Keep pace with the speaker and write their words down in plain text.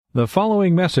The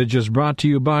following message is brought to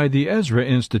you by the Ezra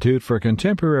Institute for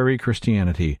Contemporary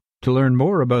Christianity. To learn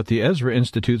more about the Ezra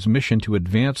Institute's mission to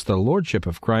advance the Lordship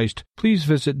of Christ, please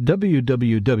visit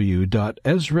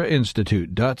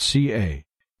www.ezrainstitute.ca.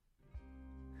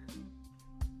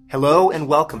 Hello and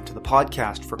welcome to the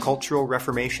podcast for Cultural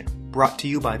Reformation, brought to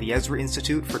you by the Ezra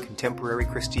Institute for Contemporary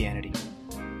Christianity.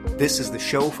 This is the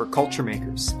show for culture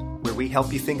makers, where we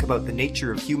help you think about the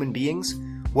nature of human beings,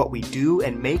 what we do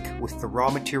and make with the raw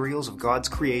materials of God's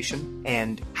creation,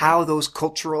 and how those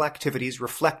cultural activities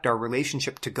reflect our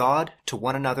relationship to God, to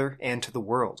one another, and to the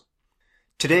world.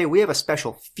 Today we have a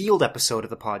special field episode of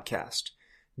the podcast.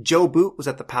 Joe Boot was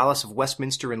at the Palace of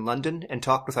Westminster in London and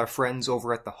talked with our friends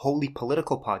over at the Holy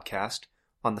Political podcast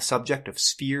on the subject of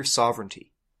sphere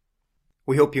sovereignty.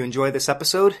 We hope you enjoy this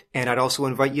episode, and I'd also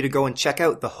invite you to go and check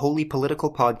out the Holy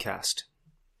Political podcast.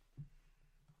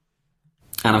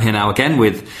 And I'm here now again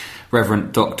with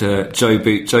Reverend Dr. Joe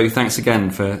Boot. Joe, thanks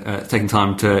again for taking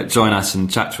time to join us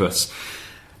and chat to us.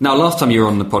 Now, last time you were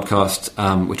on the podcast,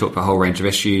 we talked about a whole range of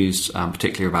issues,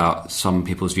 particularly about some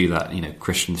people's view that,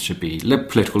 Christians should be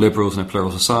political liberals in a plural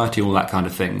society, all that kind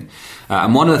of thing.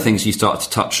 And one of the things you started to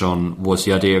touch on was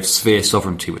the idea of sphere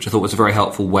sovereignty, which I thought was a very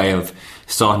helpful way of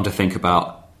starting to think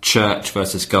about church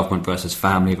versus government versus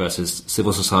family versus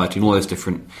civil society and all those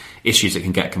different issues that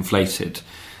can get conflated.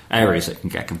 Areas that can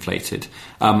get conflated.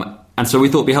 And so we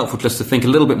thought it would be helpful just to think a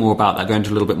little bit more about that, go into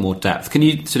a little bit more depth. Can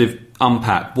you sort of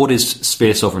unpack what is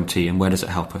sphere sovereignty and where does it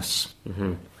help us?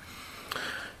 Mm-hmm.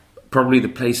 Probably the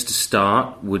place to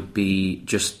start would be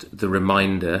just the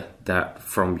reminder that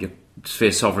from your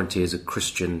sphere sovereignty is a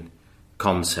Christian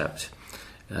concept.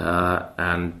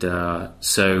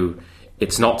 So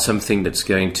it's not something that's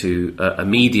going to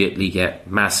immediately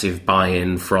get massive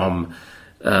buy-in from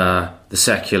the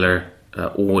secular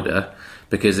order,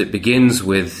 because it begins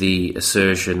with the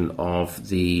assertion of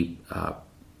the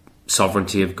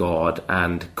sovereignty of God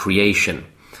and creation.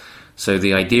 So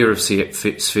the idea of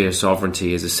sphere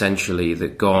sovereignty is essentially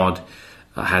that God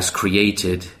has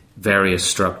created various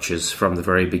structures from the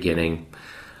very beginning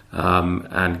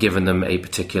and given them a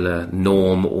particular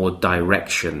norm or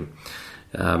direction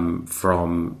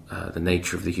from the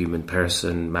nature of the human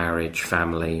person, marriage,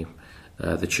 family,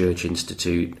 the Church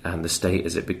Institute, and the state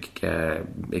as it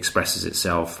expresses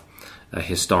itself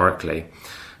historically.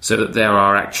 So that there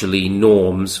are actually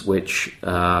norms which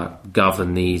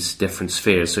govern these different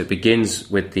spheres. So it begins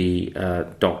with the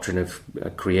doctrine of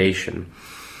creation.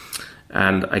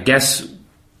 And I guess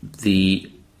I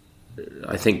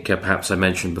think perhaps I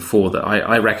mentioned before that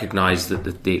I recognize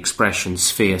that the expression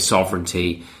sphere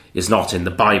sovereignty is not in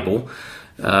the Bible.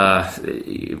 But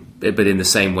in the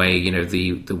same way,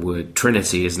 the word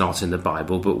Trinity is not in the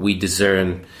Bible, but we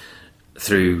discern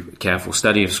through careful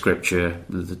study of Scripture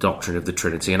the doctrine of the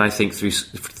Trinity. And I think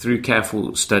through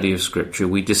careful study of Scripture,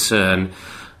 we discern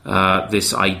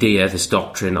this idea, this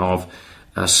doctrine of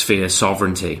sphere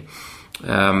sovereignty.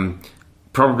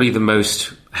 Probably the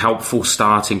most helpful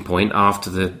starting point after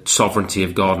the sovereignty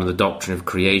of God and the doctrine of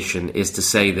creation is to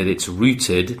say that it's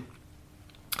rooted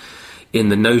in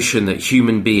the notion that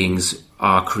human beings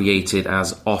are created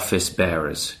as office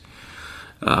bearers.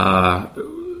 That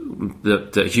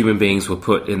human beings were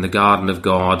put in the garden of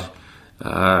God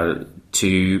the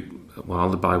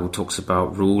Bible talks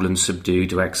about rule and subdue,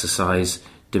 to exercise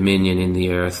dominion in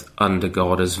the earth under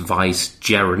God as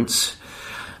vicegerents,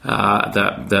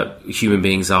 that human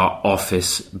beings are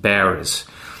office bearers.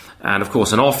 And of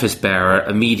course, an office bearer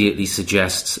immediately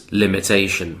suggests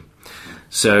limitation.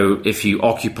 So if you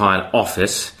occupy an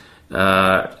office,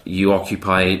 you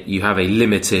have a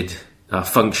limited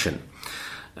function.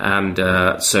 And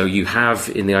so you have,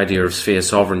 in the idea of sphere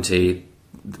sovereignty,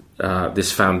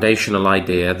 this foundational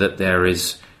idea that there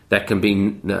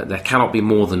cannot be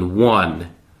more than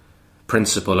one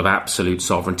principle of absolute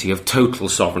sovereignty, of total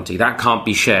sovereignty. That can't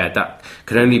be shared. That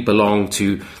can only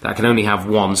have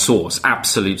one source.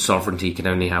 Absolute sovereignty can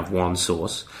only have one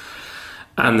source.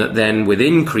 And that then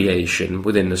within creation,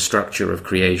 within the structure of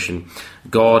creation,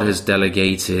 God has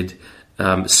delegated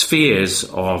spheres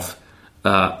of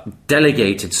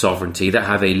delegated sovereignty that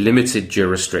have a limited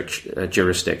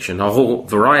jurisdiction, a whole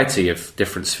variety of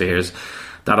different spheres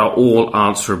that are all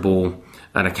answerable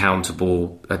and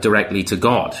accountable directly to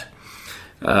God.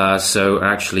 So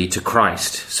actually to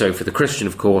Christ. So for the Christian,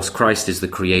 of course, Christ is the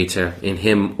creator. In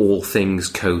him all things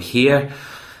cohere.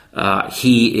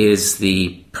 He is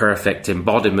the perfect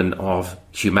embodiment of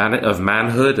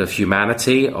manhood, of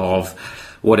humanity, of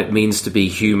what it means to be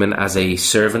human as a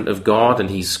servant of God, and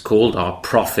he's called our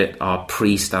prophet, our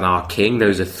priest, and our king.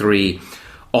 Those are three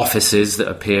offices that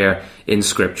appear in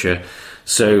Scripture.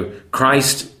 So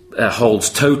Christ holds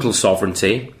total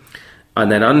sovereignty. And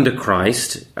then under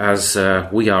Christ, as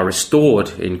we are restored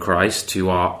in Christ to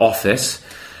our office,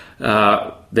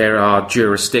 there are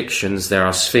jurisdictions, there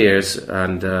are spheres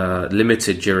and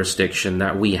limited jurisdiction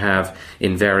that we have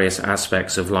in various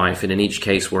aspects of life, and in each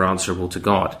case we're answerable to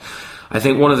God. I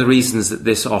think one of the reasons that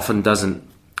this often doesn't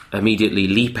immediately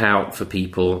leap out for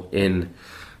people in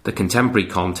the contemporary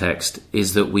context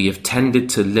is that we have tended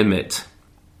to limit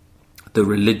the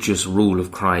religious rule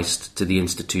of Christ to the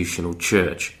institutional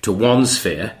church, to one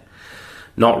sphere,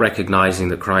 not recognizing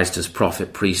that Christ as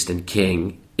prophet, priest and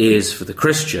king is, for the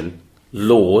Christian,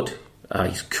 Lord.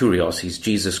 He's Kurios, he's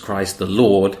Jesus Christ the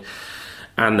Lord,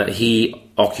 and that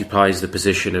he occupies the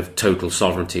position of total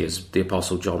sovereignty, as the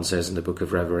Apostle John says in the book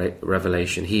of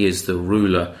Revelation. He is the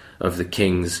ruler of the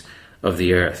kings of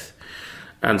the earth.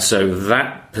 And so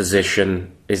that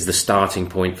position is the starting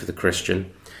point for the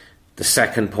Christian. The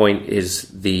second point is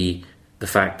the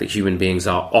fact that human beings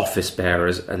are office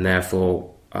bearers, and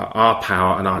therefore our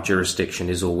power and our jurisdiction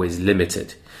is always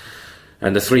limited.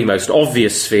 And the three most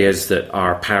obvious spheres that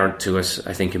are apparent to us,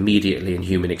 I think, immediately in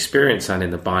human experience and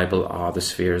in the Bible are the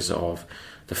spheres of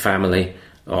the family,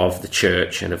 of the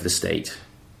church, and of the state.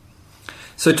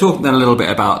 So talk then a little bit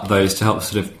about those to help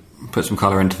sort of put some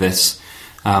colour into this.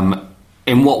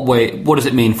 In what way, what does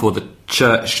it mean for the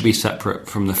church to be separate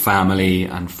from the family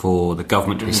and for the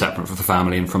government to be separate from the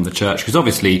family and from the church? Because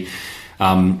obviously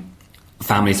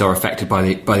families are affected by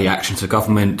the actions of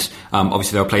government.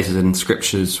 Obviously there are places in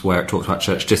scriptures where it talks about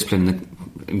church discipline,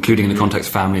 including in the context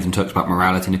of families, and talks about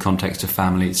morality in the context of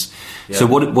families. Yeah. So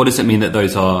what does it mean that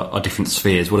those are different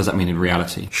spheres? What does that mean in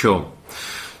reality? Sure.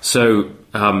 So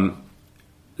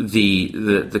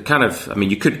the kind of, I mean,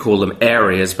 you could call them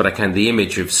areas, but the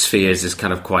image of spheres is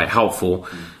kind of quite helpful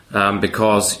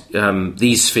because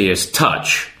these spheres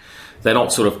touch. They're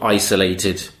not sort of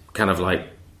isolated, kind of like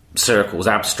circles,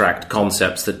 abstract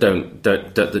concepts that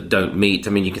don't meet. I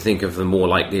mean, you can think of them more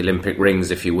like the Olympic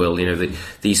rings, if you will. You know,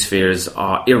 these spheres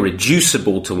are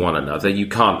irreducible to one another. You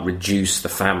can't reduce the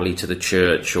family to the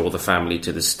church or the family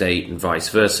to the state and vice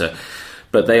versa.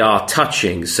 But they are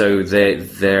touching, so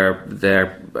they're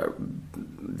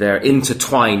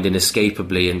intertwined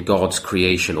inescapably in God's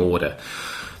creation order.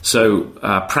 So,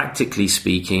 practically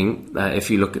speaking, if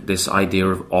you look at this idea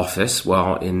of office,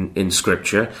 well, in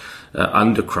Scripture,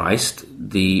 under Christ,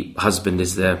 the husband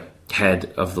is the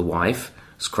head of the wife,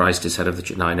 as Christ is head of the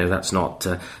church. Now, I know that's not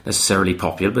necessarily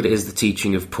popular, but it is the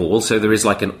teaching of Paul. So there is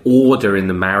like an order in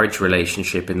the marriage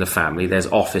relationship in the family. There's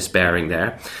office bearing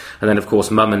there. And then, of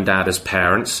course, mum and dad as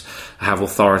parents have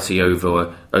authority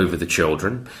over the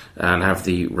children and have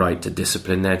the right to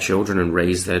discipline their children and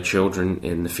raise their children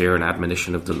in the fear and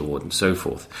admonition of the Lord and so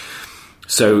forth.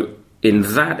 So in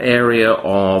that area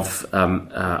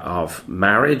of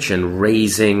marriage and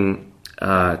raising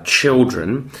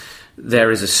children,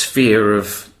 there is a sphere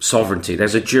of sovereignty.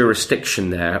 There's a jurisdiction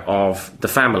there of the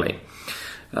family.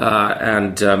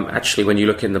 Actually, when you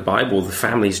look in the Bible, the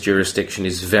family's jurisdiction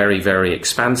is very, very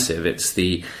expansive. It's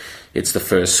the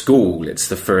first school. It's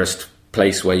the first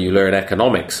place where you learn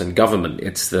economics and government.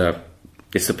 It's the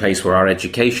place where our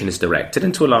education is directed.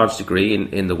 And to a large degree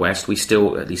in the West, we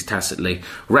still, at least tacitly,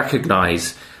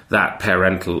 recognize that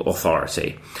parental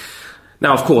authority.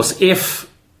 Now, of course, if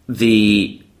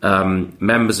the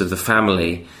members of the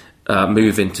family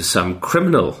move into some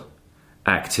criminal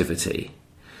activity,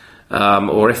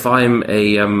 or if I'm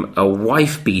a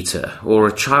wife beater or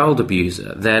a child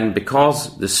abuser, then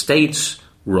because the state's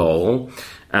role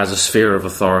as a sphere of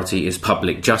authority is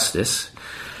public justice,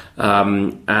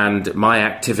 and my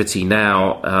activity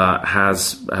now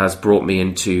has brought me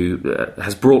into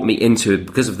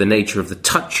because of the nature of the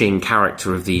touching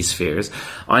character of these spheres,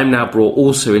 I'm now brought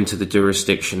also into the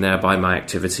jurisdiction there by my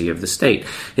activity of the state.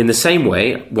 In the same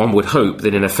way, one would hope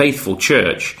that in a faithful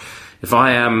church, if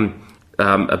I am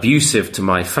abusive to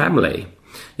my family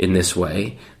in this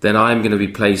way, then I'm going to be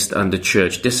placed under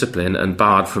church discipline and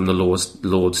barred from the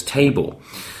Lord's table.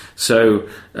 So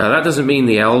that doesn't mean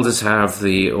the elders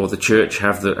or the church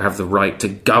have the right to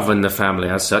govern the family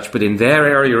as such, but in their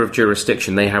area of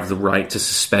jurisdiction, they have the right to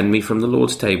suspend me from the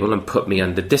Lord's table and put me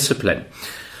under discipline.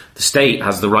 The state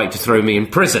has the right to throw me in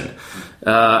prison.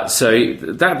 So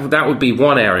that would be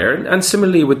one area. And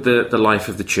similarly with the life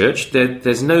of the church, there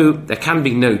can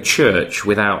be no church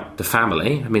without the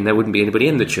family. I mean, there wouldn't be anybody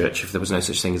in the church if there was no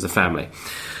such thing as the family.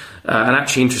 And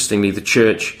actually, interestingly, the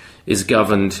church is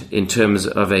governed in terms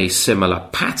of a similar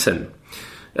pattern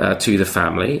to the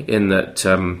family, in that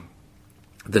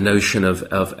the notion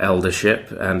of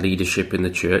eldership and leadership in the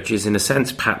church is in a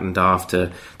sense patterned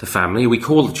after the family. We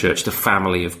call the church the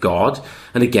family of God.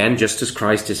 And again, just as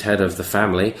Christ is head of the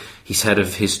family, he's head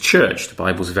of his church. The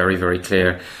Bible's very, very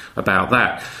clear about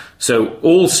that. So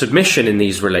all submission in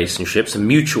these relationships, and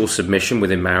mutual submission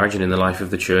within marriage and in the life of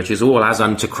the church, is all as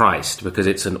unto Christ, because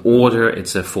it's an order,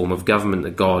 it's a form of government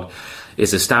that God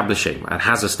is establishing and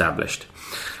has established.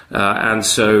 And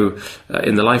so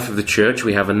in the life of the church,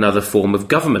 we have another form of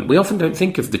government. We often don't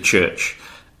think of the church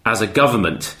as a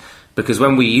government, because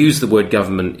when we use the word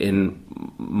government in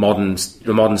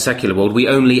the modern secular world, we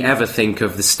only ever think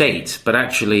of the state. But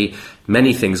actually,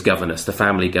 many things govern us. The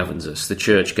family governs us. The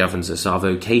church governs us. Our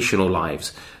vocational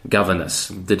lives govern us.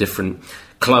 The different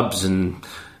clubs and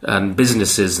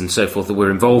businesses and so forth that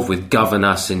we're involved with govern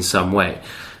us in some way.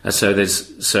 So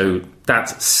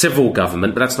that's civil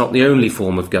government, but that's not the only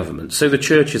form of government. So the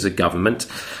church is a government,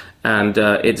 and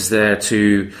it's there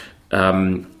to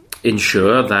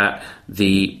ensure that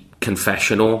the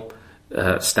confessional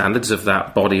standards of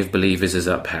that body of believers is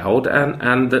upheld,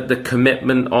 and that the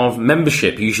commitment of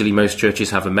membership. Usually most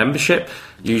churches have a membership,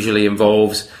 usually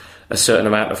involves a certain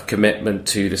amount of commitment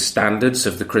to the standards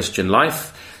of the Christian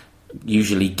life,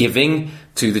 usually giving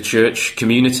to the church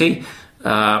community.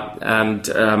 And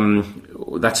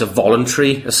that's a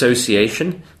voluntary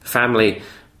association. Family,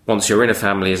 once you're in a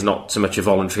family, is not so much a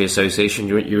voluntary association.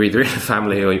 You're either in a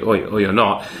family or you're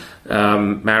not.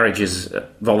 Marriage is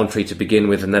voluntary to begin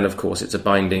with, and then, of course, it's a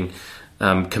binding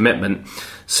commitment.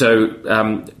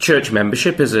 So church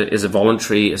membership is a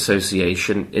voluntary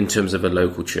association in terms of a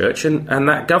local church, and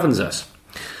that governs us.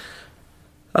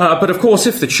 But of course,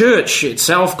 if the church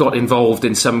itself got involved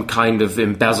in some kind of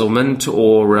embezzlement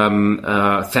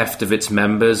or theft of its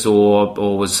members, or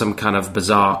was some kind of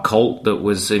bizarre cult that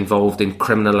was involved in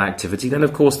criminal activity, then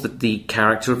of course the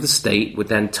character of the state would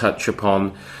then touch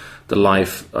upon the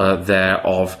life there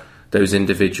of those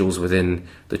individuals within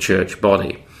the church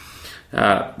body.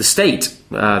 The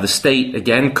state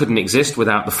again couldn't exist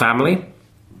without the family.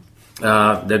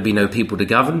 There'd be no people to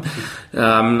govern,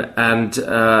 and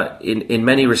in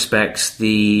many respects,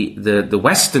 the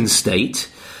Western state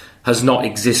has not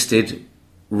existed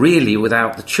really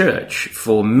without the church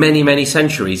for many, many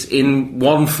centuries in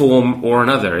one form or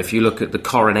another. If you look at the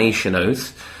coronation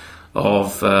oath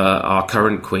of our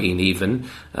current queen, even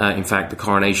in fact, the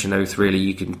coronation oath, really,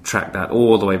 you can track that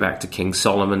all the way back to King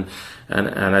Solomon.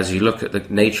 And as you look at the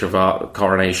nature of our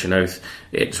coronation oath,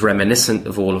 it's reminiscent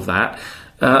of all of that.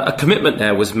 A commitment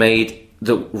there was made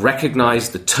that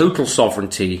recognised the total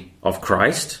sovereignty of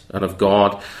Christ and of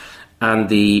God,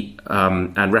 and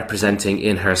and representing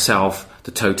in herself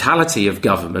the totality of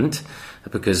government,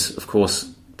 because of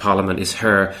course Parliament is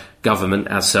her government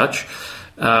as such.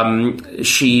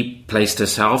 She placed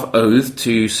herself, oathed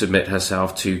to submit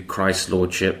herself to Christ's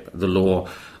lordship, the law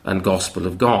and gospel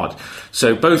of God.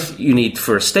 So both you need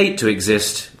for a state to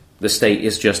exist. The state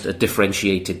is just a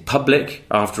differentiated public,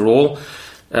 after all.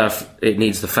 It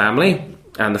needs the family,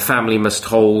 and the family must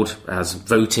hold, as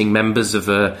voting members of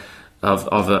a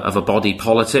body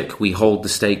politic, we hold the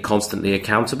state constantly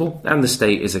accountable, and the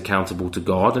state is accountable to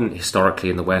God, and historically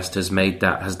in the West has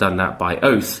done that by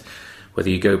oath. Whether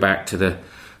you go back to the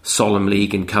Solemn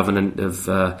League and Covenant of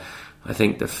I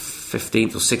think the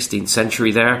 15th or 16th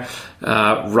century there,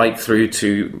 right through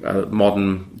to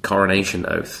modern coronation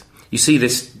oath. You see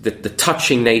the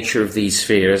touching nature of these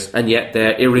spheres, and yet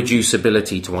their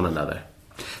irreducibility to one another.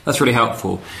 That's really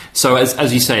helpful. So,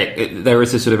 as you say, there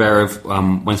is this sort of area of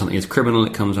when something is criminal,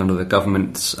 it comes under the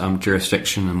government's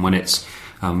jurisdiction, and when it's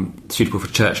suitable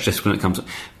for church discipline, it comes.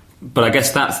 But I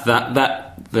guess that's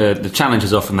the challenge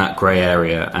is often that grey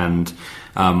area, and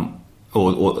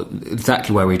or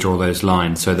exactly where we draw those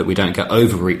lines, so that we don't get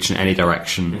overreach in any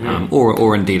direction,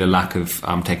 or indeed a lack of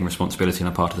taking responsibility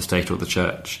on the part of the state or the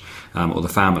church or the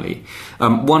family.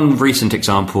 One recent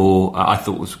example I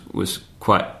thought was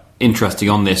quite interesting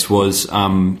on this was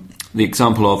the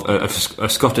example of a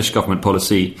Scottish government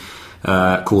policy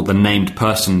called the Named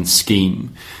Person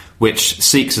Scheme, which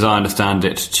seeks, as I understand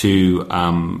it,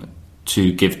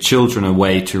 to give children a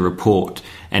way to report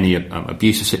any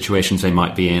abusive situations they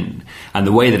might be in. And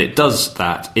the way that it does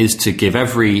that is to give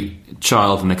every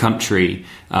child in the country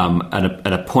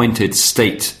an appointed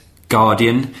state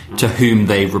guardian to whom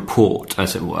they report,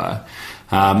 as it were.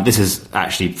 This has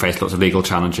actually faced lots of legal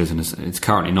challenges, and it's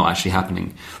currently not actually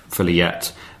happening fully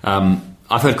yet.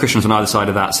 I've heard Christians on either side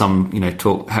of that, some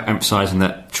emphasising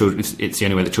that it's the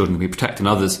only way that children can be protected, and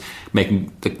others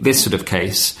making this sort of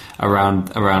case around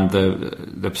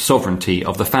the sovereignty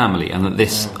of the family, and that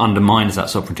this undermines that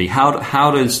sovereignty.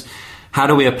 How does How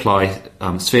do we apply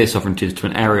sphere sovereignty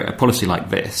to a policy like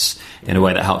this in a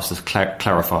way that helps us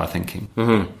clarify our thinking?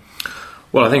 Mm-hmm.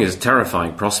 Well, I think it's a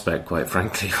terrifying prospect, quite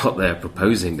frankly, what they're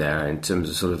proposing there in terms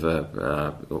of sort of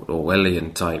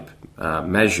Orwellian-type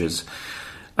measures.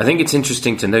 I think it's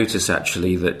interesting to notice,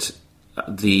 actually, that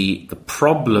the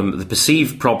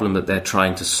perceived problem that they're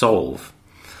trying to solve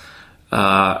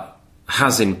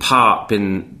has in part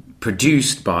been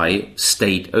produced by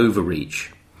state overreach.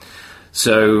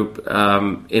 So,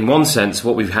 in one sense,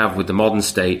 what we have with the modern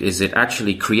state is it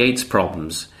actually creates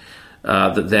problems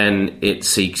that then it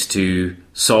seeks to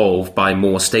solve by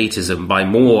more statism, by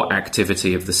more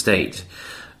activity of the state.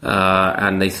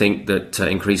 And they think that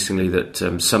increasingly that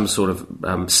some sort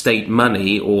of state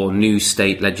money or new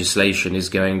state legislation is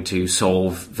going to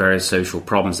solve various social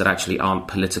problems that actually aren't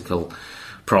political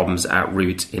problems at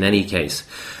root in any case.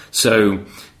 So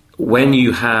when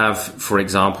you have, for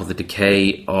example, the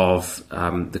decay of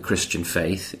the Christian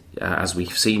faith, as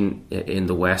we've seen in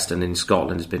the West and in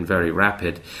Scotland has been very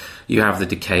rapid, you have the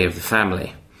decay of the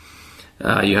family.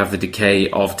 You have the decay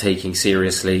of taking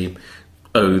seriously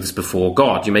oaths before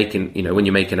God. When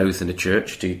you make an oath in the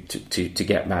church to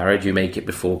get married, you make it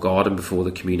before God and before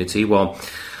the community. Well,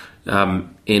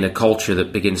 in a culture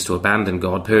that begins to abandon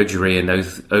God, perjury and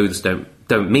oaths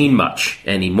don't mean much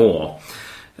anymore.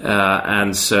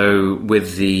 And so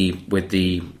with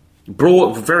the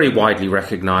broad, very widely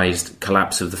recognized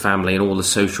collapse of the family and all the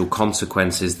social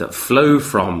consequences that flow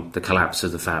from the collapse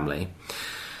of the family,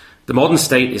 the modern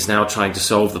state is now trying to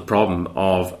solve the problem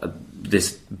of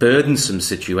this burdensome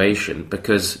situation,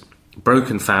 because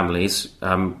broken families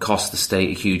cost the state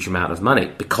a huge amount of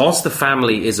money. Because the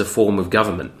family is a form of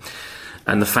government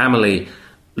and the family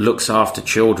looks after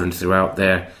children throughout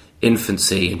their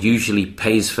infancy and usually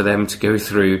pays for them to go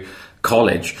through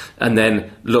college and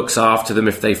then looks after them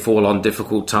if they fall on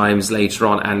difficult times later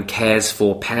on and cares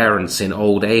for parents in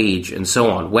old age and so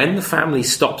on. When the family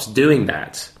stops doing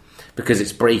that because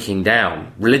it's breaking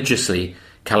down, religiously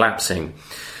collapsing,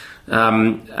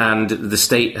 and the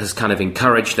state has kind of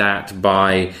encouraged that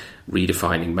by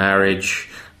redefining marriage,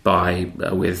 by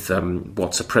with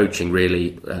what's approaching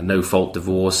really no-fault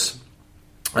divorce,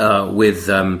 with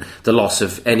the loss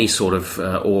of any sort of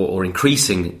or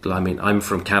increasing. I mean, I'm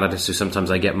from Canada, so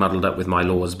sometimes I get muddled up with my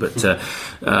laws, but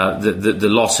the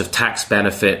loss of tax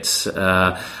benefits,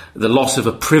 the loss of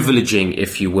a privileging,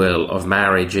 if you will, of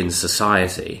marriage in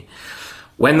society.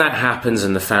 When that happens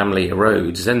and the family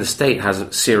erodes, then the state has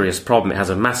a serious problem. It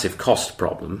has a massive cost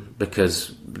problem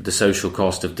because the social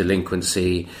cost of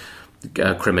delinquency,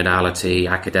 criminality,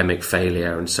 academic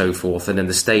failure, and so forth. And then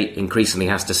the state increasingly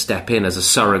has to step in as a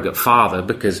surrogate father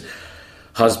because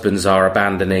husbands are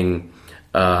abandoning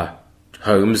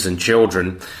homes and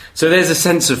children. So there's a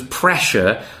sense of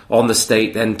pressure on the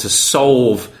state then to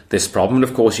solve this problem. And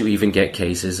of course, you even get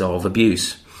cases of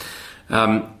abuse.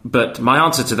 But my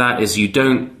answer to that is you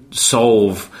don't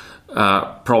solve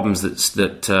problems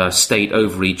that state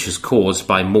overreach has caused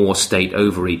by more state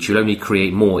overreach. You'll only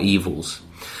create more evils.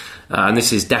 And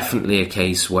this is definitely a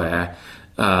case where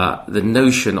the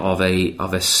notion of a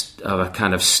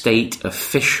kind of state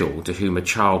official to whom a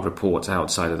child reports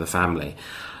outside of the family,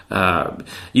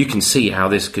 you can see how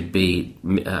this could be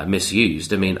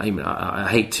misused. I mean, I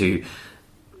hate to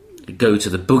go to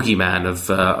the boogeyman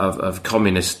of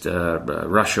communist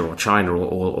Russia or China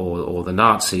or the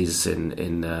Nazis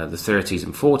in the 30s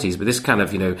and 40s, but this kind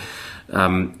of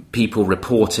people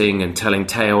reporting and telling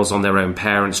tales on their own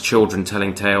parents, children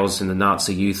telling tales in the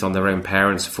Nazi youth on their own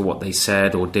parents for what they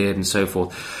said or did and so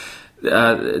forth.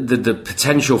 The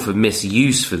potential for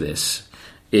misuse for this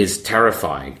is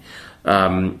terrifying.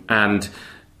 And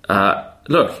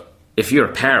look, if you're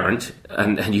a parent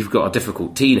and you've got a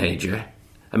difficult teenager,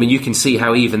 I mean, you can see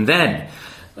how even then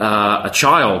a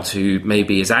child who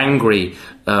maybe is angry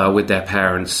with their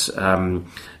parents,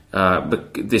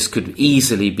 but this could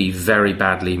easily be very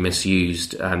badly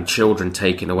misused and children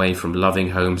taken away from loving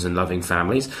homes and loving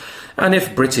families. And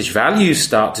if British values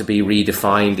start to be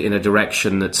redefined in a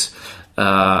direction that's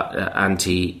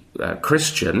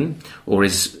anti-Christian or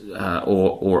is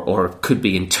or could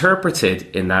be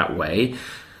interpreted in that way,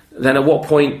 then at what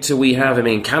point do we have, I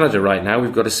mean, in Canada right now,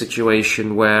 we've got a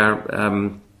situation where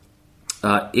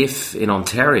if in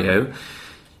Ontario,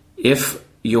 if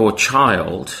your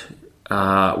child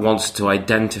wants to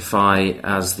identify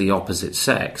as the opposite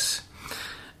sex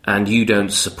and you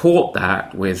don't support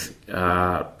that with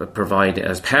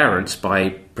as parents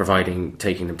by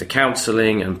taking them to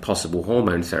counselling and possible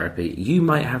hormone therapy, you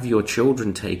might have your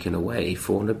children taken away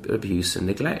for abuse and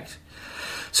neglect.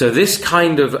 So this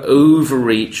kind of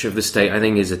overreach of the state, I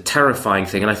think, is a terrifying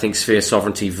thing, and I think sphere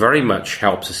sovereignty very much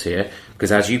helps us here,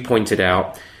 because as you pointed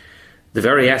out, the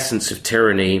very essence of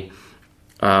tyranny,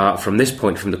 from this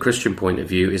point, from the Christian point of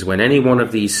view, is when any one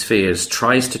of these spheres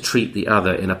tries to treat the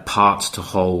other in a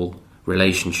part-to-whole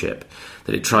relationship,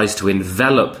 that it tries to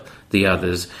envelop the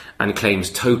others and claims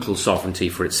total sovereignty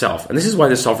for itself. And this is why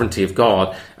the sovereignty of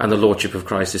God and the lordship of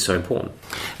Christ is so important.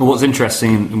 Well, what's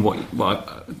interesting in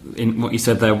what you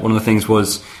said there, one of the things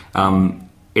was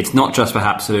it's not just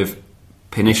perhaps sort of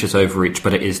pernicious overreach,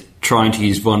 but it is trying to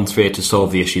use one sphere to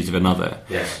solve the issues of another.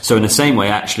 Yes. So in the same way,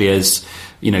 actually, as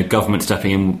government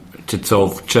stepping in to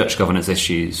solve church governance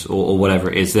issues or whatever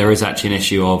it is, there is actually an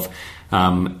issue of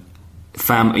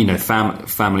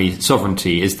family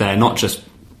sovereignty is there not just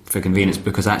for convenience,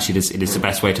 because actually it is the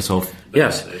best way to solve.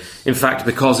 Yes, in fact,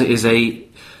 because it is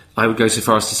I would go so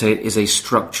far as to say it is a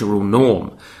structural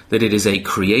norm, that it is a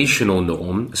creational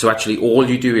norm. So actually all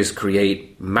you do is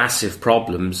create massive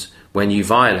problems when you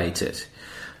violate it.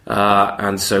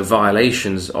 And so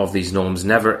violations of these norms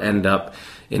never end up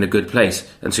in a good place.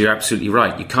 And so you're absolutely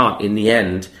right. You can't, in the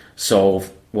end, solve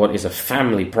what is a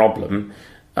family problem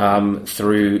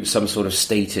through some sort of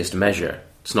statist measure.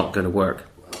 It's not going to work.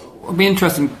 It'd be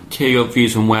interesting to hear your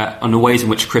views on the ways in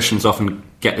which Christians often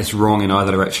get this wrong in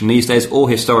either direction these days or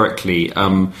historically.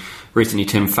 Recently,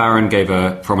 Tim Farron gave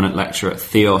a prominent lecture at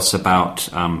Theos about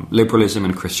liberalism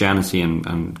and Christianity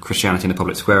and Christianity in the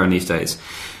public square in these days.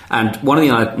 And one of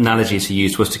the analogies he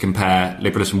used was to compare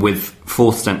liberalism with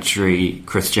 4th century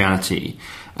Christianity.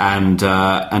 And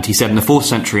he said in the 4th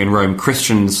century in Rome,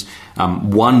 Christians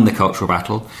won the cultural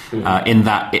battle in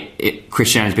that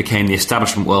Christianity became the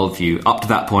establishment worldview. Up to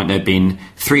that point, there had been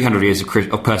 300 years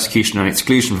of persecution and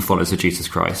exclusion for followers of Jesus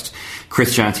Christ.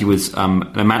 Christianity was an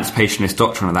emancipationist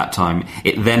doctrine at that time.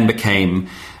 It then became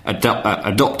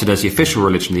adopted as the official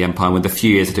religion of the empire. With a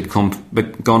few years, it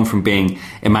had gone from being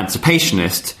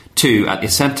emancipationist to, at the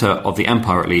centre of the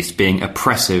empire at least, being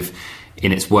oppressive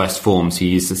in its worst forms.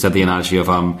 He said the analogy of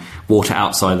water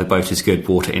outside the boat is good,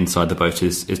 water inside the boat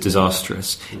is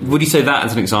disastrous. Would you say that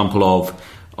as an example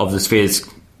of the spheres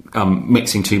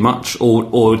mixing too much,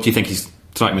 or do you think he's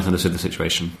slightly misunderstood the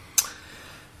situation?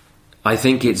 I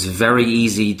think it's very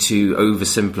easy to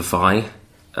oversimplify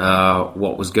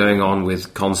what was going on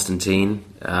with Constantine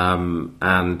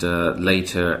and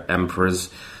later emperors.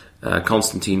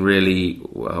 Constantine really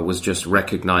was just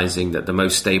recognizing that the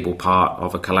most stable part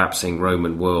of a collapsing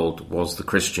Roman world was the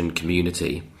Christian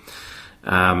community,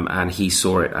 and he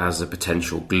saw it as a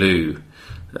potential glue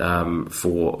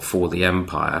for the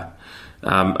empire.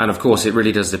 And of course, it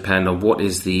really does depend on what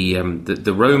is the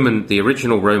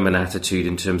original Roman attitude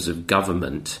in terms of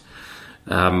government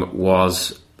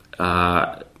was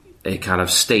a kind of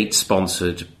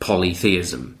state-sponsored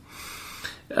polytheism.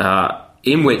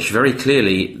 In which, very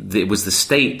clearly, it was the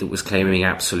state that was claiming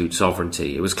absolute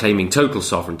sovereignty. It was claiming total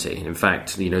sovereignty. In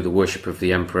fact, the worship of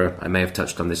the emperor, I may have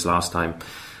touched on this last time,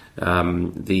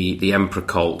 the emperor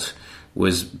cult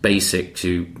was basic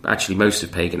to actually most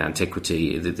of pagan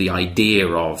antiquity. The idea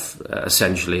of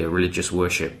essentially a religious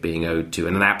worship being owed to,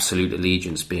 and an absolute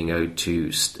allegiance being owed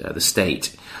to the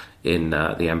state in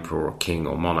the emperor or king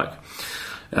or monarch.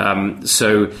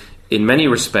 So in many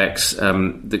respects,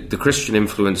 the Christian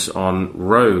influence on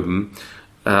Rome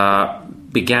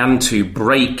began to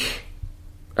break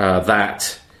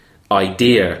that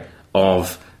idea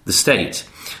of the state.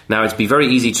 Now, it'd be very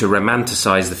easy to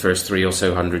romanticize the first 300 or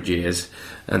so years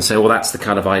and say, well, that's the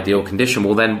kind of ideal condition.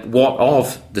 Well, then what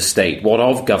of the state? What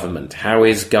of government? How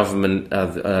is government,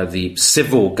 the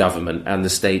civil government and the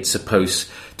state supposed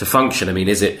to function? I mean,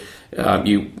 is it,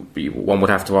 one would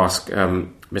have to ask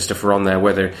Mr. Ferron there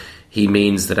whether he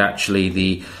means that actually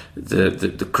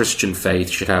the Christian faith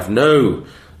should have no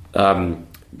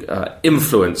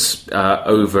influence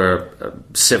over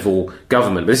civil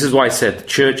government. This is why I said the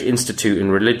Church Institute in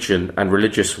religion and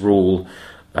religious rule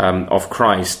of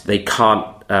Christ, they can't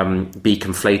be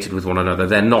conflated with one another.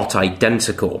 They're not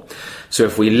identical. So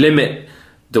if we limit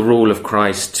the rule of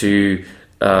Christ to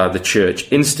the Church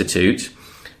Institute,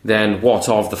 then what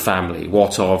of the family?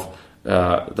 What of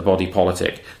the body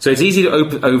politic? So it's easy to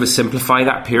oversimplify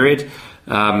that period.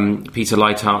 Peter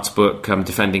Leithart's book,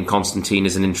 Defending Constantine,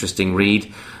 is an interesting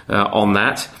read on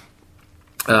that.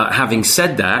 Having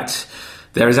said that,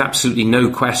 there is absolutely no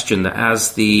question that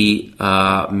as the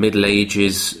Middle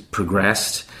Ages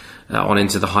progressed on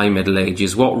into the High Middle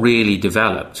Ages, what really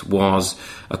developed was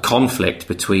a conflict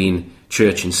between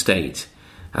church and state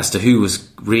as to who was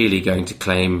really going to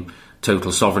claim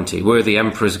total sovereignty. Were the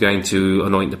emperors going to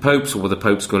anoint the popes, or were the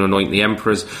popes going to anoint the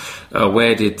emperors?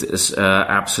 Where did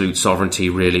absolute sovereignty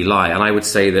really lie? And I would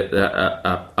say that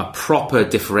a proper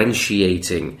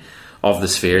differentiating of the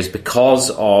spheres, because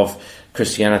of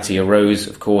Christianity arose,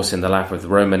 of course, in the lap of the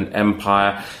Roman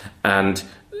Empire, and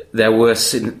there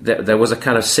was a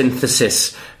kind of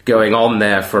synthesis going on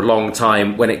there for a long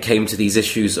time when it came to these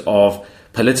issues of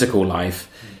political life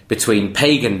between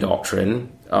pagan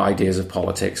doctrine, ideas of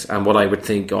politics, and what I would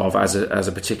think of as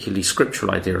a particularly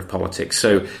scriptural idea of politics.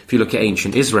 So if you look at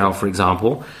ancient Israel, for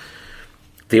example,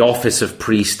 the office of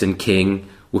priest and king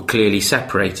were clearly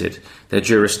separated. Their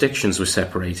jurisdictions were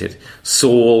separated.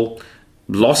 Saul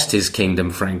lost his kingdom,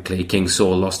 frankly. King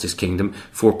Saul lost his kingdom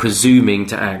for presuming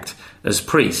to act as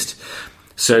priest.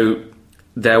 So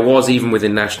there was, even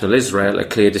within national Israel, a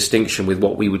clear distinction with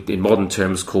what we would in modern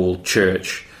terms call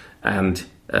church and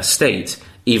state,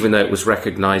 even though it was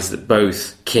recognized that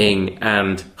both king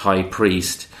and high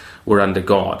priest were under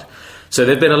God. So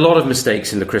there have been a lot of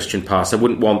mistakes in the Christian past. I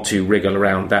wouldn't want to wriggle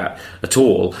around that at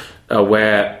all,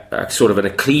 where sort of an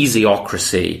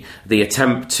ecclesiocracy, the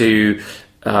attempt to,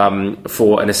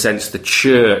 for in a sense, the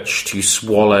church to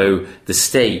swallow the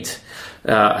state,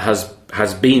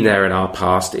 has been there in our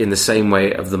past, in the same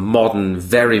way of the modern,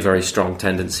 very, very strong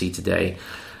tendency today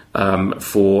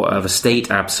of a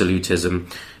state absolutism,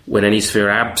 when any sphere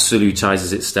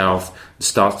absolutizes itself,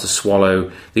 starts to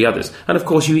swallow the others. And of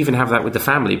course, you even have that with the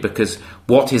family, because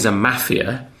what is a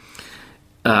mafia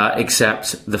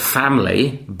except the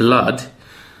family, blood,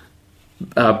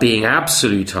 being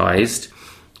absolutized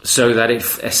so that it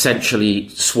essentially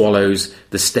swallows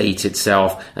the state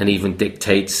itself and even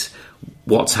dictates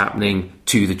what's happening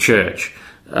to the church.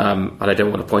 And I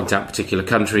don't want to point out particular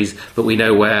countries, but we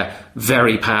know where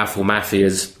very powerful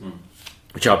mafias,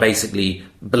 which are basically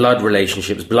blood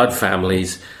relationships, blood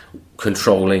families,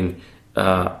 controlling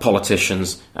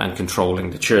politicians and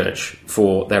controlling the church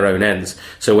for their own ends.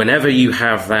 So whenever you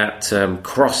have that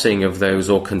crossing of those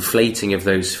or conflating of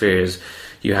those spheres,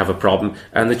 you have a problem.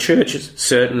 And the church has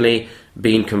certainly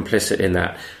been complicit in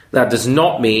that. That does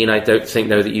not mean, I don't think,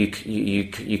 though, that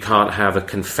you can't have a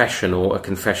confessional or a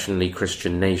confessionally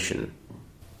Christian nation.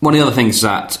 One of the other things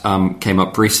that came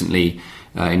up recently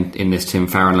in this Tim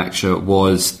Farron lecture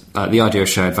was the idea of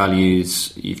shared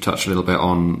values. You've touched a little bit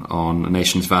on a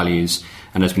nation's values,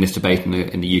 and there's been this debate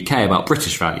in the UK about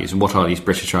British values and what are these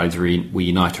British values we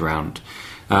unite around.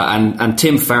 And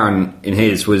Tim Farron, in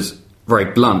his, was very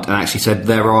blunt and actually said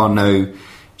there are no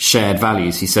shared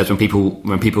values. He says when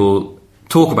people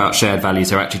talk about shared values,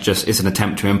 they're actually it's an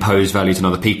attempt to impose values on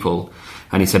other people.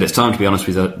 And he said it's time to be honest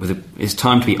it's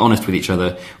time to be honest with each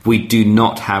other. We do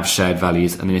not have shared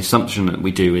values, and the assumption that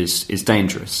we do is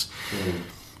dangerous.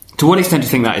 To what extent do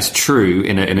you think that is true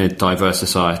in a diverse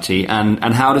society,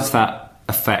 and how does that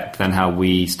affect then how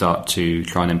we start to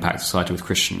try and impact society with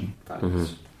Christian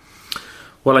values? Mm-hmm.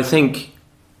 Well, I think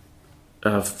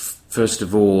first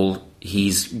of all,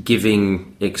 he's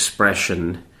giving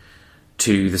expression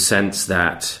to the sense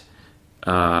that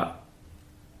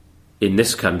in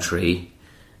this country,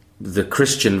 the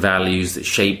Christian values that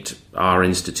shaped our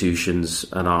institutions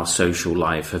and our social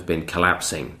life have been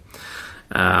collapsing.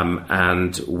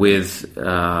 And with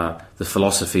the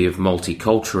philosophy of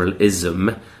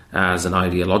multiculturalism as an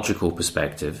ideological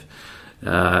perspective,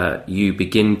 you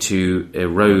begin to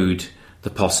erode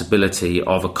the possibility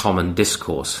of a common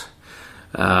discourse.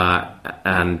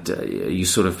 And you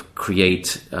sort of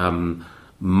create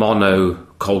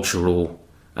monocultural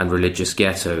and religious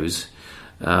ghettos,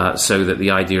 so that the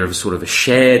idea of a sort of a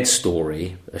shared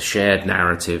story, a shared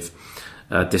narrative,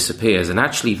 disappears. And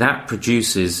actually that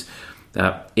produces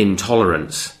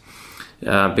intolerance,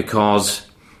 because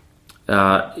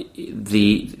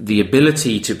the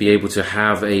ability to be able to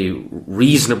have a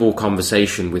reasonable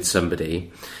conversation with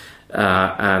somebody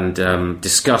and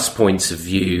discuss points of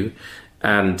view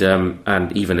and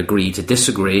even agree to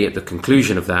disagree at the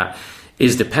conclusion of that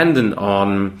is dependent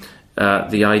on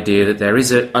the idea that there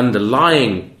is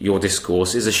underlying your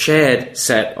discourse is a shared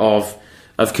set of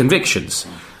convictions.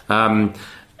 And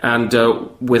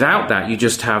without that, you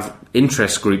just have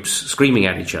interest groups screaming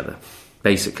at each other,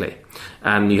 basically.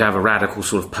 And you have a radical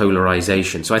sort of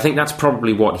polarization. So I think that's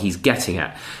probably what he's getting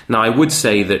at. Now, I would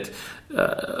say that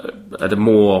at a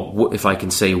more, if I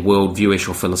can say, worldviewish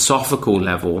or philosophical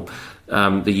level,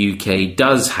 the UK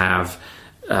does have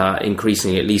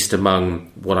increasingly, at least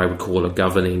among what I would call a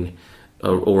governing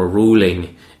or a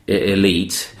ruling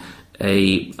elite,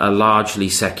 a largely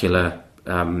secular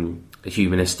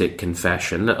humanistic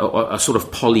confession, a sort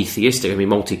of polytheistic. I mean,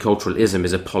 multiculturalism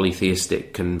is a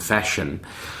polytheistic confession,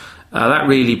 that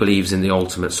really believes in the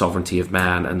ultimate sovereignty of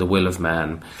man and the will of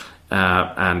man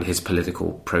and his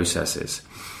political processes.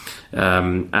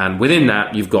 And within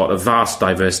that, you've got a vast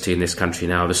diversity in this country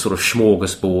now, this sort of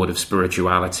smorgasbord of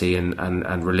spirituality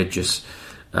and religious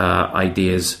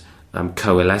ideas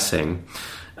coalescing.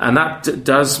 And that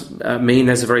does mean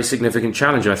there's a very significant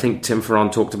challenge. I think Tim Farron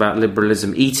talked about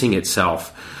liberalism eating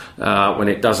itself when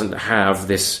it doesn't have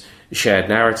this shared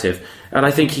narrative. And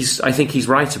I think he's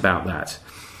right about that.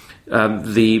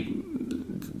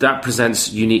 That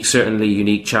presents certainly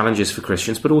unique challenges for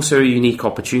Christians, but also a unique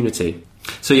opportunity.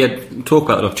 So talk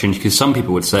about that opportunity, because some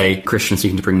people would say Christians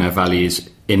seeking to bring their values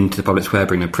into the public square,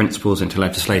 bring their principles into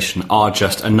legislation, are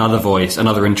just another voice,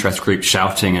 another interest group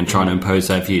shouting and trying to impose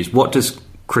their views. What does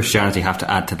Christianity have to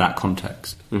add to that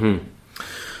context? Mm-hmm.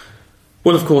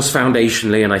 Well, of course,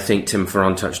 foundationally, and I think Tim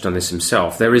Farron touched on this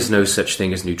himself, there is no such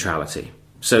thing as neutrality.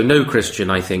 So no Christian,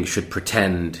 I think, should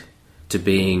pretend to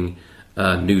being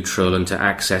neutral and to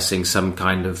accessing some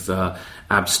kind of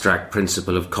abstract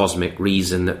principle of cosmic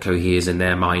reason that coheres in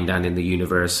their mind and in the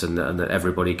universe, and that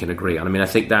everybody can agree on. I mean, I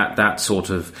think that sort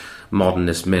of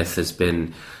modernist myth has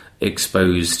been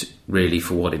exposed really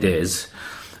for what it is.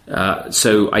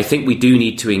 So I think we do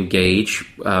need to engage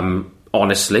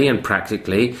honestly and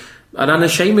practically and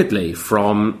unashamedly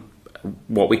from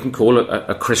what we can call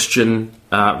a Christian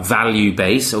value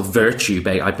base or virtue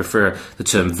base. I prefer the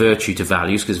term virtue to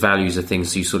values, because values are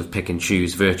things you sort of pick and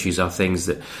choose. Virtues are things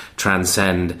that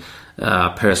transcend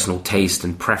personal taste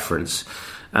and preference.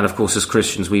 And of course, as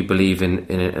Christians, we believe in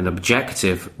an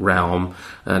objective realm,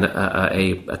 and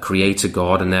a creator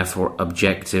God, and therefore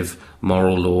objective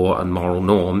moral law and moral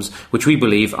norms, which we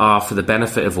believe are for the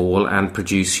benefit of all and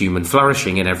produce human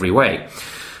flourishing in every way.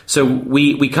 So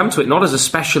we come to it not as a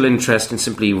special interest in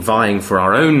simply vying for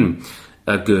our own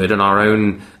good and our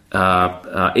own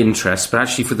interests, but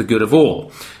actually for the good of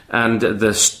all. And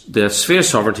the sphere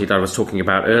sovereignty that I was talking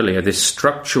about earlier, this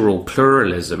structural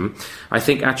pluralism, I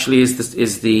think actually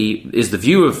is the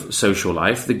view of social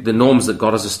life, the norms that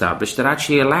God has established, that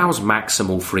actually allows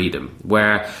maximal freedom,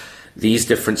 where these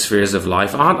different spheres of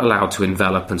life aren't allowed to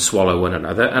envelop and swallow one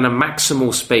another, and a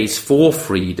maximal space for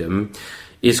freedom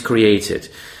is created.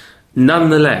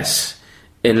 Nonetheless,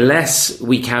 unless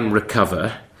we can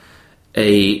recover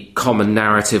a common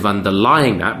narrative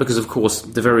underlying that, because of course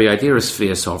the very idea of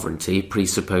sphere sovereignty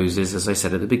presupposes, as I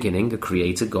said at the beginning, the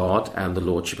creator God and the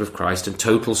lordship of Christ, and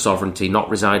total sovereignty not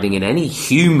residing in any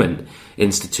human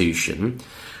institution,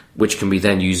 which can be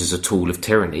then used as a tool of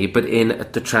tyranny, but in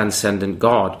the transcendent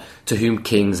God, to whom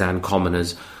kings and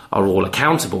commoners are all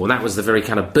accountable. And that was the very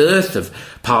kind of birth of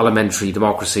parliamentary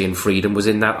democracy and freedom, was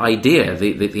in that idea.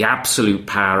 The absolute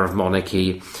power of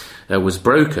monarchy was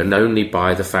broken only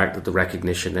by the fact that the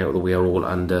recognition that we are all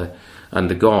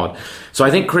under God. So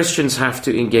I think Christians have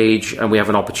to engage, and we have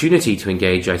an opportunity to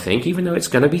engage, I think, even though it's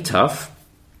going to be tough,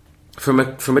 from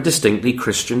a distinctly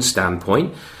Christian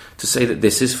standpoint, to say that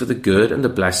this is for the good and the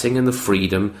blessing and the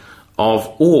freedom of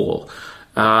all.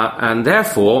 And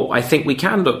therefore, I think we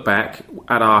can look back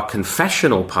at our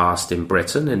confessional past in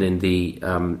Britain and in the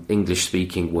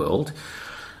English-speaking world,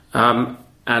 and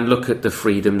look at the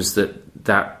freedoms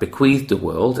that bequeathed the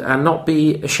world, and not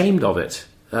be ashamed of it.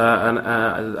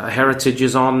 Heritage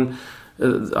is on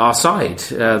our side.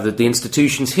 The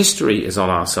institution's history is on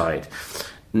our side.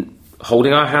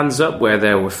 Holding our hands up where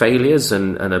there were failures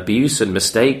and abuse and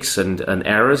mistakes and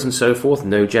errors and so forth.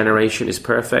 No generation is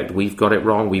perfect. We've got it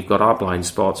wrong. We've got our blind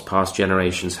spots. Past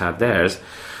generations had theirs.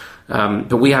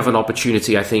 But we have an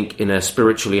opportunity, I think, in a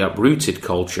spiritually uprooted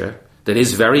culture that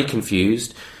is very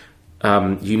confused.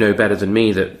 You know better than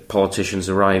me that politicians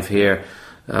arrive here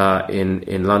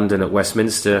in London at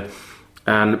Westminster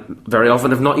and very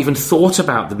often have not even thought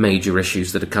about the major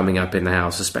issues that are coming up in the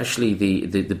House, especially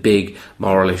the big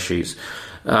moral issues,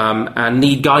 and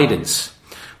need guidance.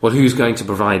 Well, who's going to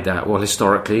provide that? Well,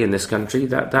 historically in this country,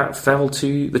 that fell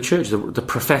to the church. The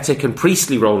prophetic and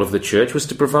priestly role of the church was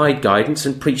to provide guidance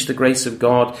and preach the grace of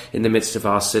God in the midst of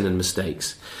our sin and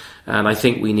mistakes. And I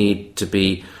think we need to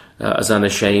be as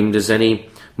unashamed as any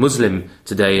Muslim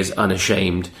today is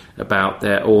unashamed about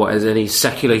or as any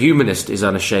secular humanist is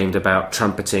unashamed about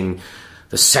trumpeting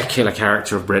the secular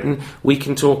character of Britain. We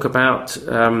can talk about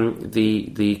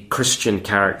the Christian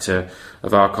character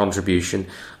of our contribution.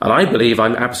 And I believe,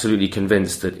 I'm absolutely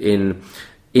convinced that in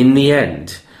the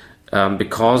end,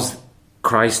 because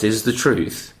Christ is the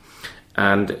truth,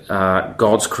 and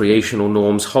God's creational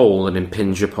norms hold and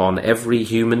impinge upon every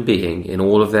human being in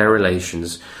all of their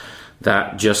relations,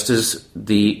 that just as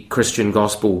the Christian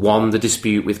gospel won the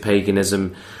dispute with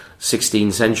paganism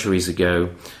 16 centuries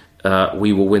ago,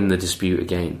 we will win the dispute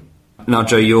again. Now,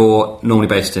 Joe, you're normally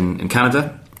based in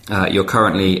Canada. You're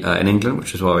currently in England,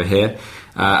 which is why we're here.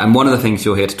 And one of the things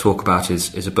you're here to talk about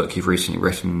is a book you've recently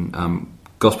written,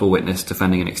 Gospel Witness,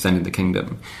 Defending and Extending the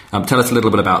Kingdom. Tell us a little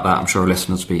bit about that. I'm sure our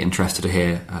listeners will be interested to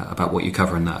hear about what you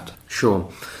cover in that. Sure.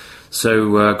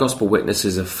 So Gospel Witness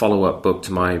is a follow-up book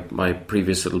to my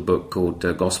previous little book called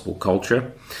Gospel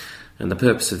Culture. And the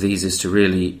purpose of these is to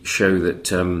really show that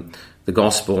the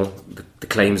gospel, the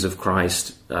claims of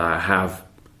Christ, have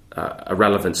a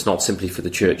relevance not simply for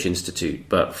the Church Institute,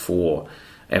 but for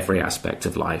every aspect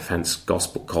of life, hence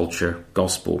gospel culture,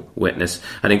 gospel witness.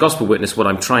 And in Gospel Witness, what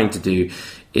I'm trying to do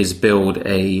is build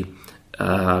a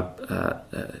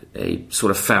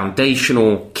sort of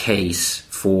foundational case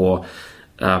for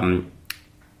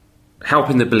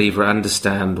helping the believer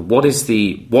understand what is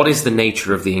the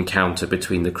nature of the encounter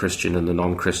between the Christian and the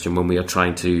non-Christian when we are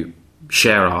trying to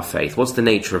share our faith. What's the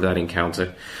nature of that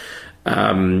encounter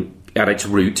at its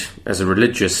root, as a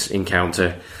religious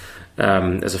encounter,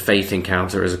 as a faith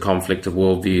encounter, as a conflict of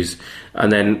worldviews.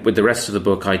 And then with the rest of the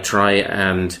book, I try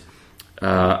and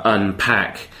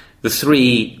unpack the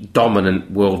three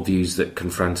dominant worldviews that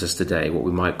confront us today, what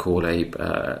we might call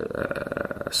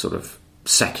a sort of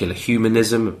secular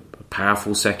humanism, a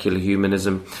powerful secular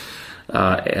humanism,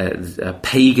 a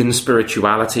pagan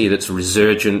spirituality that's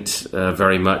resurgent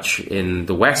very much in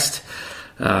the West.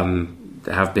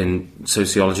 There have been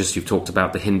sociologists who've talked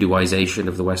about the Hinduization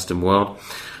of the Western world,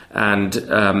 and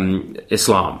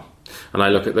Islam. And I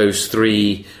look at those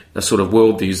three sort of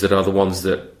worldviews that are the ones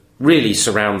that really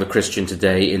surround the Christian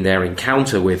today in their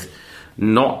encounter with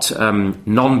not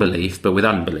non-belief, but with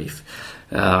unbelief,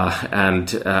 and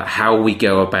how we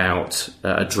go about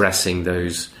addressing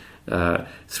those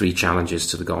three challenges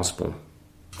to the gospel.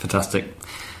 Fantastic.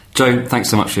 Joe, thanks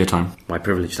so much for your time. My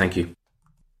privilege, thank you.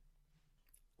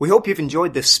 We hope you've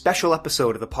enjoyed this special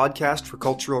episode of the Podcast for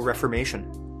Cultural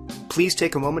Reformation. Please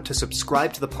take a moment to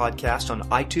subscribe to the podcast on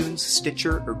iTunes,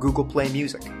 Stitcher, or Google Play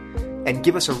Music, and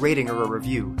give us a rating or a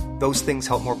review. Those things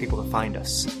help more people to find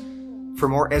us. For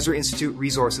more Ezra Institute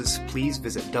resources, please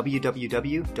visit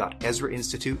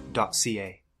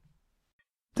www.ezrainstitute.ca.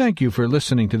 Thank you for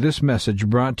listening to this message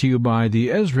brought to you by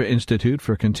the Ezra Institute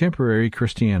for Contemporary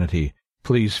Christianity.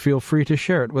 Please feel free to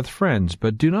share it with friends,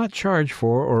 but do not charge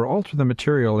for or alter the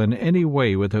material in any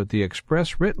way without the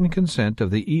express written consent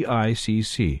of the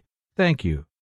EICC. Thank you.